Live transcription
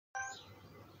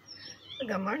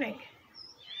Good morning.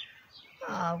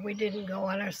 We didn't go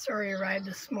on our Surrey ride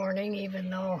this morning,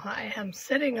 even though I am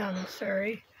sitting on the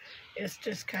Surrey. It's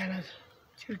just kind of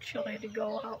too chilly to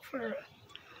go out for a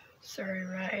Surrey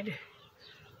ride.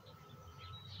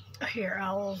 I hear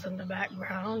owls in the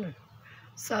background.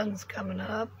 Sun's coming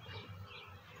up.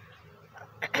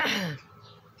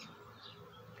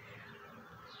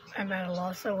 I'm at a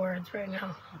loss of words right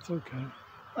now. That's okay.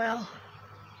 Well,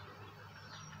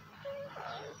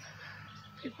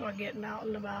 people are getting out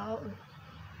and about.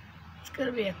 It's going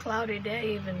to be a cloudy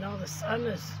day, even though the sun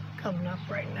is coming up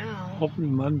right now.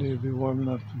 Hoping Monday will be warm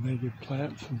enough to maybe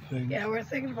plant some things. Yeah, we're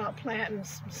thinking about planting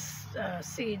some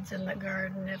seeds in the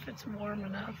garden if it's warm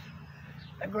enough.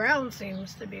 The ground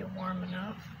seems to be warm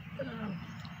enough, but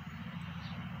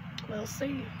we'll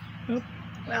see. Yep.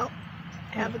 Well,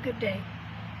 have a good day.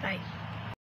 Bye.